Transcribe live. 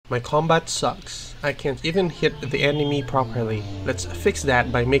My combat sucks. I can't even hit the enemy properly. Let's fix that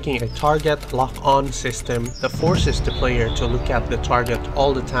by making a target lock-on system that forces the player to look at the target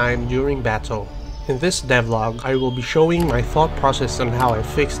all the time during battle. In this devlog, I will be showing my thought process on how I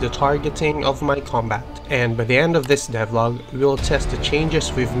fix the targeting of my combat. And by the end of this devlog, we will test the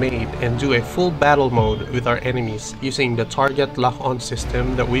changes we've made and do a full battle mode with our enemies using the target lock-on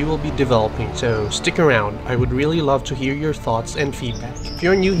system that we will be developing. So stick around, I would really love to hear your thoughts and feedback. If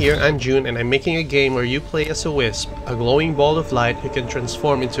you're new here, I'm June and I'm making a game where you play as a wisp, a glowing ball of light who can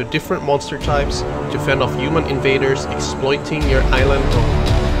transform into different monster types to fend off human invaders exploiting your island home.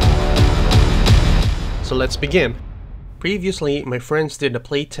 So let's begin. Previously, my friends did a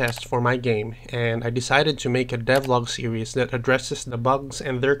playtest for my game, and I decided to make a devlog series that addresses the bugs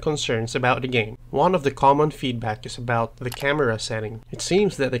and their concerns about the game. One of the common feedback is about the camera setting. It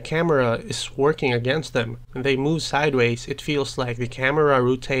seems that the camera is working against them. When they move sideways, it feels like the camera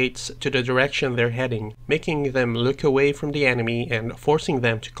rotates to the direction they're heading, making them look away from the enemy and forcing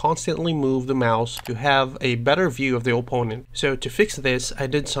them to constantly move the mouse to have a better view of the opponent. So to fix this, I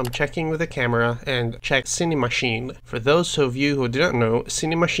did some checking with the camera and checked Cinemachine. For those of you who didn't know,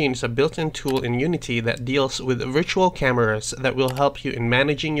 Cinemachine is a built-in tool in Unity that deals with virtual cameras that will help you in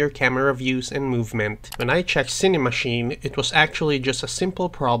managing your camera views and movement. When I checked Cinemachine, it was actually just a simple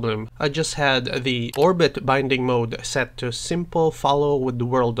problem. I just had the orbit binding mode set to simple follow with the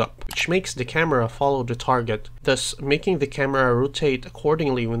world up, which makes the camera follow the target, thus making the camera rotate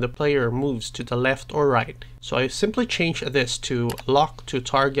accordingly when the player moves to the left or right. So I simply changed this to lock to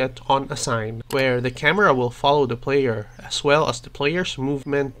target on assign, where the camera will follow the player as well as the player's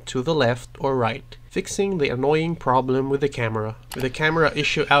movement to the left or right, fixing the annoying problem with the camera. With the camera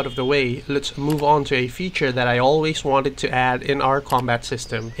issue out of the way, let's move on to a feature that I always wanted to add in our combat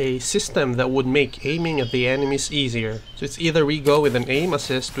system. A system that would make aiming at the enemies easier. So it's either we go with an aim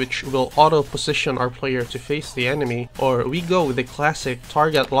assist which will auto position our player to face the enemy, or we go with the classic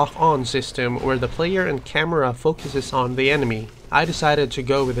target lock-on system where the player and camera focuses on the enemy. I decided to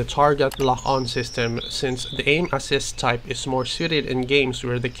go with the target lock-on system since the aim assist type is more suited in games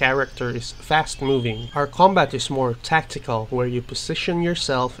where the character is fast moving. Our combat is more tactical, where you position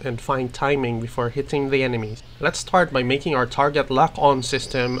yourself and find timing before hitting the enemies. Let's start by making our target lock-on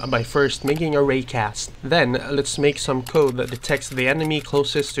system by first making a raycast. Then let's make some code that detects the enemy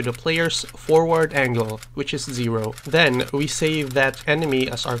closest to the player's forward angle, which is 0. Then we save that enemy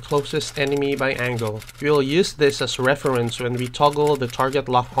as our closest enemy by angle. We will use this as reference when we toggle the target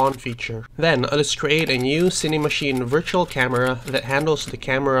lock-on feature. Then let's create a new Cinemachine virtual camera that handles the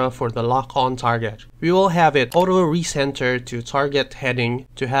camera for the lock-on target. We will have it auto recenter to target heading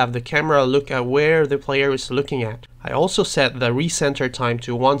to have the camera look at where the player is looking at. I also set the recenter time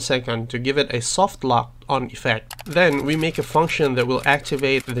to 1 second to give it a soft lock on effect. Then we make a function that will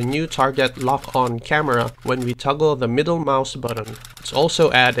activate the new target lock-on camera when we toggle the middle mouse button. Let's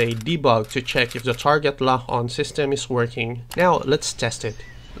also add a debug to check if the target lock-on system is working. Now let's test it.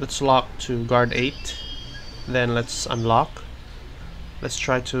 Let's lock to guard 8, then let's unlock. Let's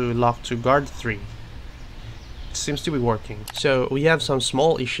try to lock to guard 3. It seems to be working. So we have some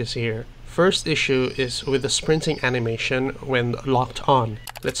small issues here. First issue is with the sprinting animation when locked on.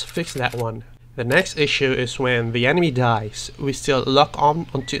 Let's fix that one. The next issue is when the enemy dies, we still lock on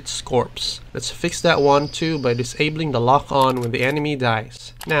onto its corpse. Let's fix that one too by disabling the lock on when the enemy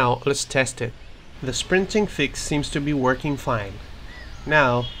dies. Now let's test it. The sprinting fix seems to be working fine.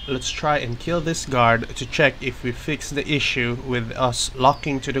 Now let's try and kill this guard to check if we fix the issue with us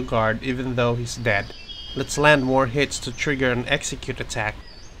locking to the guard even though he's dead. Let's land more hits to trigger an execute attack.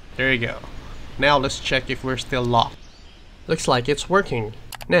 There you go. Now let's check if we're still locked. Looks like it's working.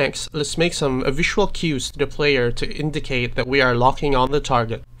 Next, let's make some visual cues to the player to indicate that we are locking on the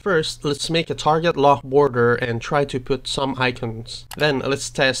target. First, let's make a target lock border and try to put some icons. Then let's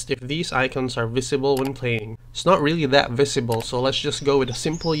test if these icons are visible when playing. It's not really that visible, so let's just go with a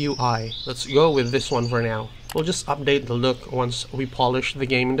simple UI. Let's go with this one for now. We'll just update the look once we polish the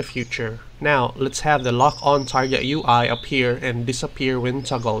game in the future. Now, let's have the lock-on target UI appear and disappear when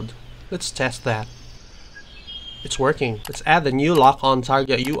toggled. Let's test that. It's working. Let's add the new lock-on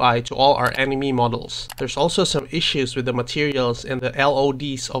target UI to all our enemy models. There's also some issues with the materials and the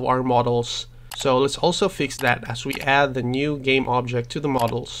LODs of our models. So let's also fix that as we add the new game object to the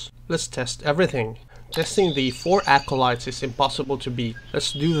models. Let's test everything. Testing the 4 acolytes is impossible to beat.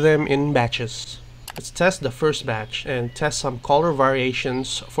 Let's do them in batches. Let's test the first batch and test some color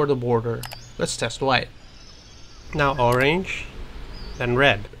variations for the border. Let's test white. Now orange, then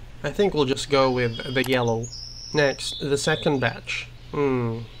red. I think we'll just go with the yellow. Next, the second batch.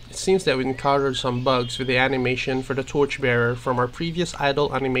 It seems that we encountered some bugs with the animation for the torchbearer from our previous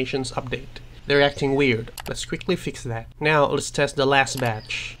idle animations update. They're acting weird. Let's quickly fix that. Now let's test the last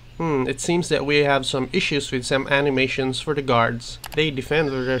batch. It seems that we have some issues with some animations for the guards. They defend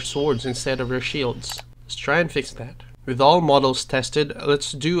with their swords instead of their shields. Let's try and fix that. With all models tested,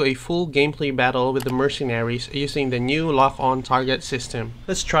 let's do a full gameplay battle with the mercenaries using the new lock-on target system.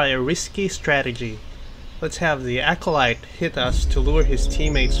 Let's try a risky strategy. Let's have the Acolyte hit us to lure his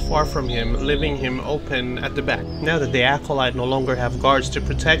teammates far from him, leaving him open at the back. Now that the Acolyte no longer have guards to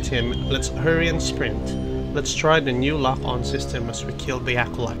protect him, let's hurry and sprint. Let's try the new lock-on system as we kill the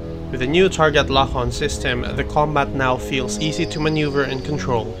Acolyte. With the new target lock-on system, the combat now feels easy to maneuver and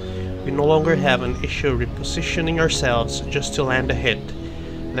control. We no longer have an issue repositioning ourselves just to land a hit.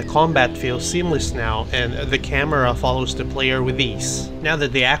 The combat feels seamless now, and the camera follows the player with ease. Now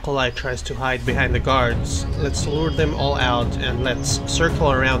that the Acolyte tries to hide behind the guards, let's lure them all out and let's circle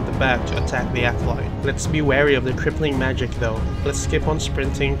around the back to attack the Acolyte. Let's be wary of the crippling magic though. Let's skip on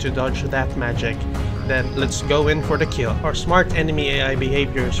sprinting to dodge that magic. Then let's go in for the kill. Our smart enemy AI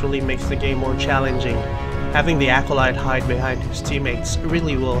behaviors really makes the game more challenging. Having the Acolyte hide behind his teammates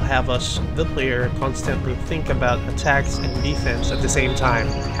really will have us, the player, constantly think about attacks and defense at the same time.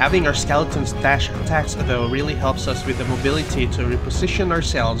 Having our skeletons dash attacks though really helps us with the mobility to reposition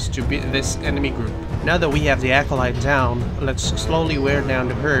ourselves to beat this enemy group. Now that we have the Acolyte down, let's slowly wear down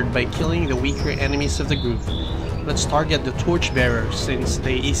the herd by killing the weaker enemies of the group. Let's target the torchbearers since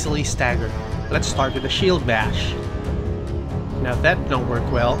they easily stagger. Let's start with a shield bash. Now if that don't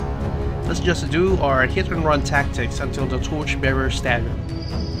work well, let's just do our hit and run tactics until the torchbearer stagger.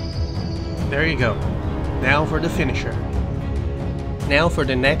 There you go. Now for the finisher. Now for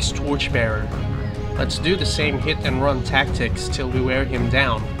the next torchbearer. Let's do the same hit and run tactics till we wear him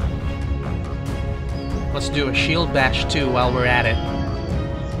down. Let's do a shield bash too while we're at it.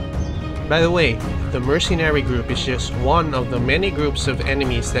 By the way, the mercenary group is just one of the many groups of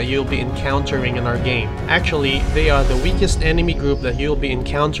enemies that you'll be encountering in our game. Actually, they are the weakest enemy group that you'll be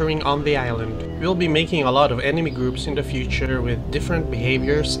encountering on the island. We'll be making a lot of enemy groups in the future with different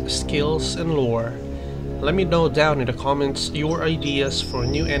behaviors, skills, and lore. Let me know down in the comments your ideas for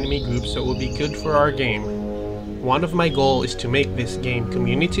new enemy groups that will be good for our game. One of my goals is to make this game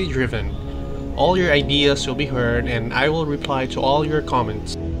community driven. All your ideas will be heard and I will reply to all your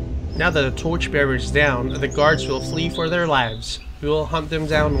comments. Now that the torchbearer is down, the guards will flee for their lives. We will hunt them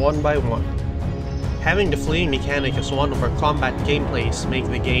down one by one. Having the fleeing mechanic as one of our combat gameplays make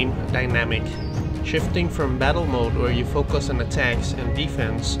the game dynamic. Shifting from battle mode where you focus on attacks and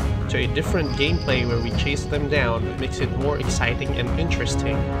defense to a different gameplay where we chase them down makes it more exciting and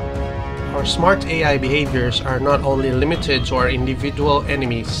interesting. Our smart AI behaviors are not only limited to our individual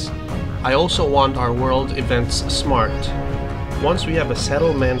enemies. I also want our world events smart. Once we have a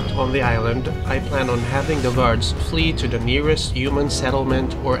settlement on the island, I plan on having the guards flee to the nearest human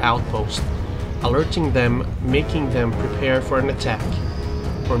settlement or outpost, alerting them, making them prepare for an attack.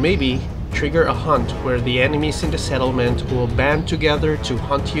 Or maybe trigger a hunt where the enemies in the settlement will band together to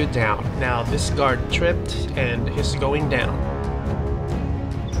hunt you down. Now this guard tripped and he's going down.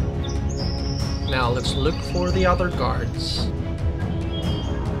 Now let's look for the other guards.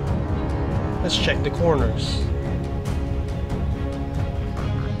 Let's check the corners.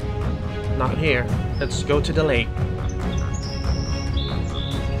 Not here. Let's go to the lake.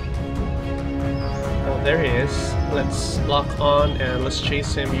 Oh, there he is. Let's lock on and let's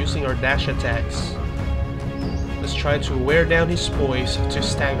chase him using our dash attacks. Let's try to wear down his poise to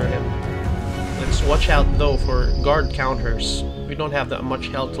stagger him. Let's watch out though for guard counters. We don't have that much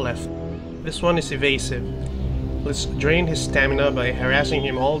health left. This one is evasive. Let's drain his stamina by harassing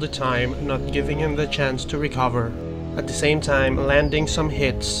him all the time, not giving him the chance to recover. At the same time, landing some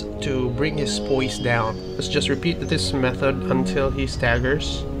hits to bring his poise down. Let's just repeat this method until he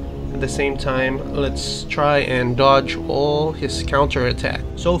staggers. At the same time, let's try and dodge all his counterattack.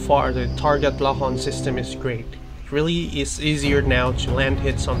 So far, the target lock-on system is great. It really is easier now to land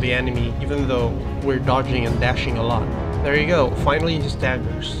hits on the enemy, even though we're dodging and dashing a lot. There you go, finally he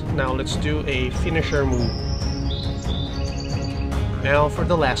staggers. Now let's do a finisher move. Now for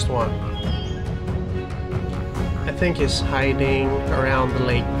the last one. I think he's hiding around the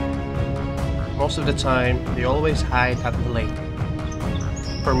lake. Most of the time, they always hide at the lake.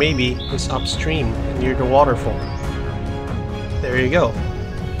 Or maybe he's upstream near the waterfall. There you go.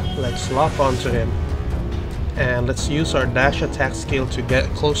 Let's lock onto him. And let's use our dash attack skill to get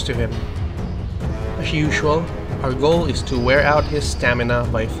close to him. As usual, our goal is to wear out his stamina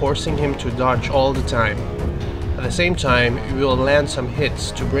by forcing him to dodge all the time. At the same time, we will land some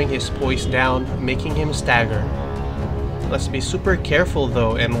hits to bring his poise down, making him stagger. Let's be super careful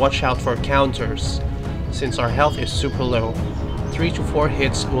though and watch out for counters, since our health is super low. 3 to 4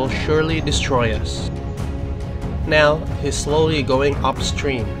 hits will surely destroy us. Now, he's slowly going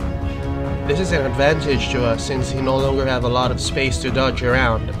upstream. This is an advantage to us since he no longer have a lot of space to dodge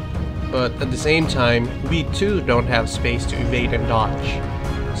around. But at the same time, we too don't have space to evade and dodge.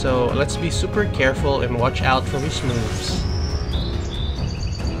 So let's be super careful and watch out for his moves.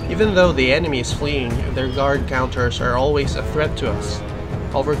 Even though the enemy is fleeing, their guard counters are always a threat to us.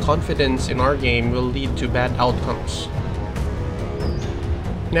 Overconfidence in our game will lead to bad outcomes.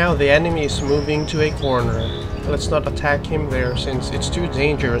 Now the enemy is moving to a corner. Let's not attack him there since it's too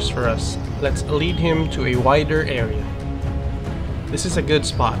dangerous for us. Let's lead him to a wider area. This is a good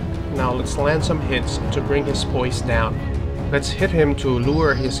spot. Now let's land some hits to bring his poise down. Let's hit him to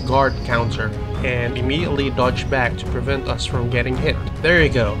lure his guard counter and immediately dodge back to prevent us from getting hit. There you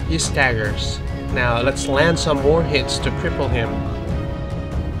go, he staggers. Now let's land some more hits to cripple him.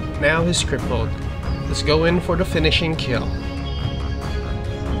 Now he's crippled. Let's go in for the finishing kill.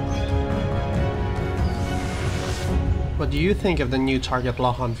 What do you think of the new target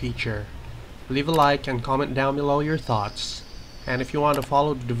lock-on feature? Leave a like and comment down below your thoughts. And if you want to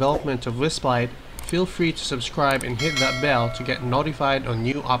follow the development of Wisplight, feel free to subscribe and hit that bell to get notified on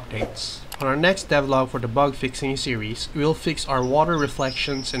new updates. On our next devlog for the bug fixing series, we'll fix our water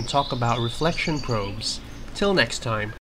reflections and talk about reflection probes. Till next time.